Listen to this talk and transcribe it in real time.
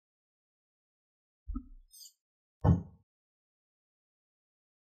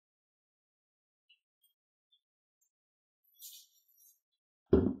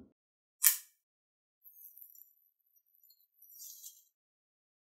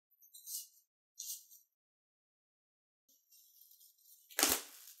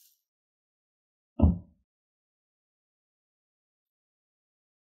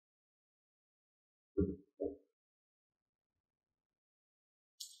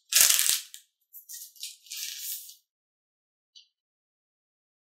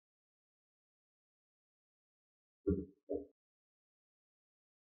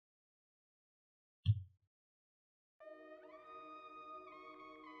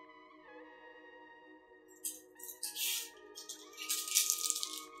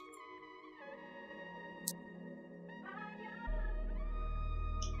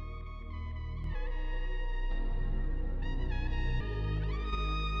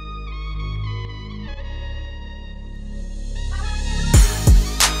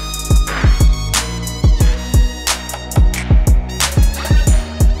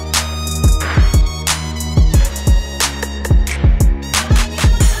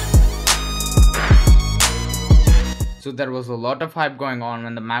So there was a lot of hype going on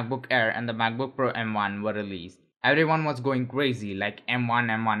when the MacBook Air and the MacBook Pro M1 were released. Everyone was going crazy like M1,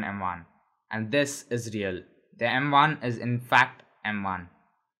 M1, M1. And this is real. The M1 is in fact M1.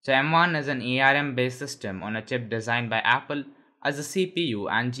 So M1 is an ARM based system on a chip designed by Apple as a CPU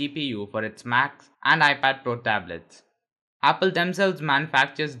and GPU for its Macs and iPad Pro tablets. Apple themselves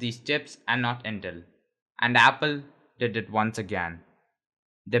manufactures these chips and not Intel. And Apple did it once again.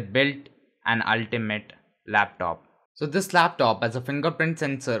 They built an ultimate laptop. So this laptop has a fingerprint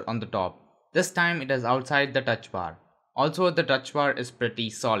sensor on the top. This time it is outside the touch bar. Also the touch bar is pretty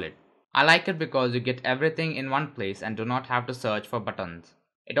solid. I like it because you get everything in one place and do not have to search for buttons.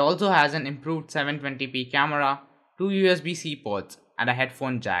 It also has an improved 720p camera, 2 USB-C ports and a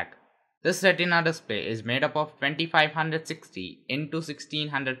headphone jack. This Retina display is made up of 2560 into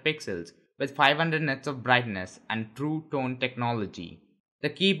 1600 pixels with 500 nits of brightness and true tone technology. The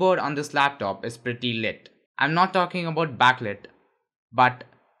keyboard on this laptop is pretty lit. I'm not talking about backlit, but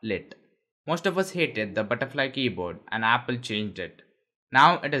lit. Most of us hated the butterfly keyboard and Apple changed it.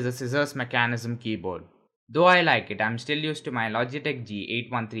 Now it is a scissors mechanism keyboard. Though I like it, I'm still used to my Logitech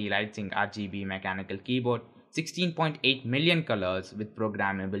G813 Lightsync RGB mechanical keyboard, 16.8 million colors with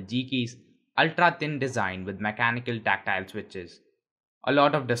programmable G keys, ultra thin design with mechanical tactile switches. A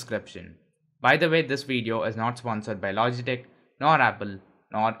lot of description. By the way, this video is not sponsored by Logitech, nor Apple,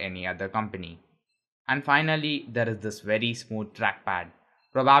 nor any other company. And finally, there is this very smooth trackpad,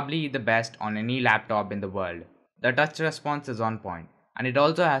 probably the best on any laptop in the world. The touch response is on point, and it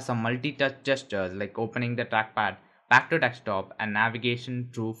also has some multi-touch gestures like opening the trackpad, back to desktop, and navigation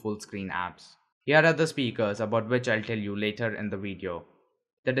through full-screen apps. Here are the speakers about which I'll tell you later in the video.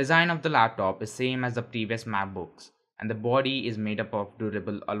 The design of the laptop is same as the previous MacBooks, and the body is made up of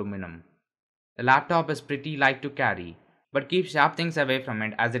durable aluminum. The laptop is pretty light to carry, but keep sharp things away from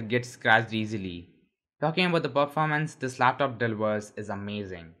it as it gets scratched easily. Talking about the performance this laptop delivers is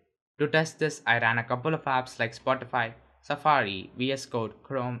amazing. To test this, I ran a couple of apps like Spotify, Safari, VS Code,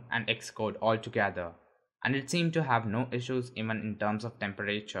 Chrome and Xcode all together, and it seemed to have no issues even in terms of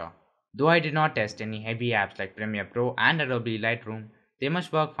temperature. Though I did not test any heavy apps like Premiere Pro and Adobe Lightroom, they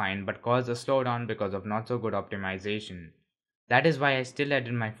must work fine but cause a slowdown because of not so good optimization. That is why I still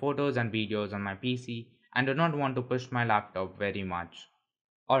edit my photos and videos on my PC and do not want to push my laptop very much.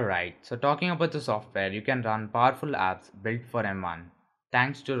 Alright, so talking about the software, you can run powerful apps built for M1,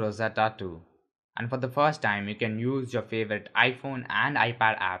 thanks to Rosetta 2. And for the first time, you can use your favorite iPhone and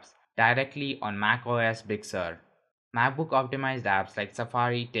iPad apps directly on macOS Big Sur. MacBook optimized apps like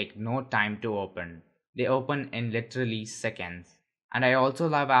Safari take no time to open. They open in literally seconds. And I also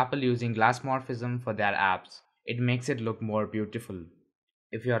love Apple using glass morphism for their apps. It makes it look more beautiful.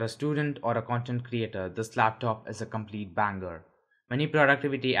 If you are a student or a content creator, this laptop is a complete banger. Many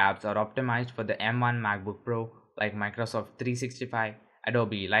productivity apps are optimized for the M1 MacBook Pro like Microsoft 365,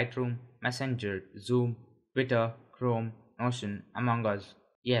 Adobe Lightroom, Messenger, Zoom, Twitter, Chrome, Notion, among others.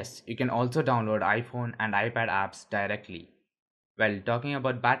 Yes, you can also download iPhone and iPad apps directly. Well, talking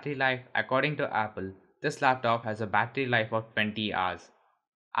about battery life, according to Apple, this laptop has a battery life of 20 hours.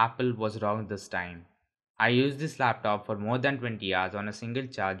 Apple was wrong this time. I used this laptop for more than 20 hours on a single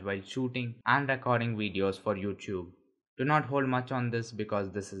charge while shooting and recording videos for YouTube. Do not hold much on this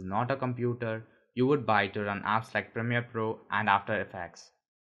because this is not a computer you would buy to run apps like Premiere Pro and After Effects.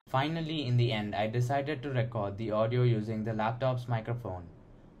 Finally, in the end, I decided to record the audio using the laptop's microphone.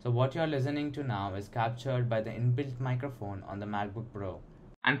 So what you're listening to now is captured by the inbuilt microphone on the MacBook Pro.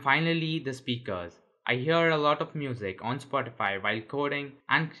 And finally, the speakers. I hear a lot of music on Spotify while coding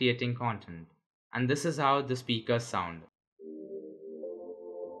and creating content, and this is how the speakers sound.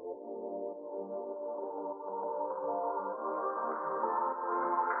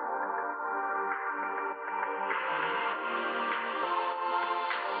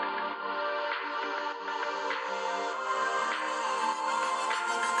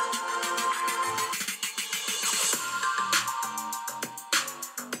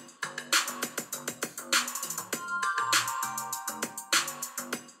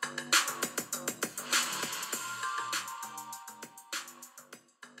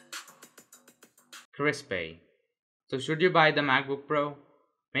 Crispy. So, should you buy the MacBook Pro?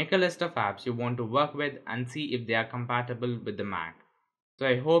 Make a list of apps you want to work with and see if they are compatible with the Mac. So,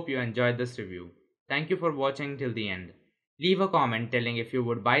 I hope you enjoyed this review. Thank you for watching till the end. Leave a comment telling if you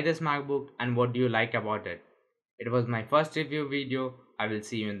would buy this MacBook and what do you like about it. It was my first review video. I will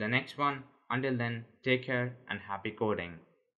see you in the next one. Until then, take care and happy coding.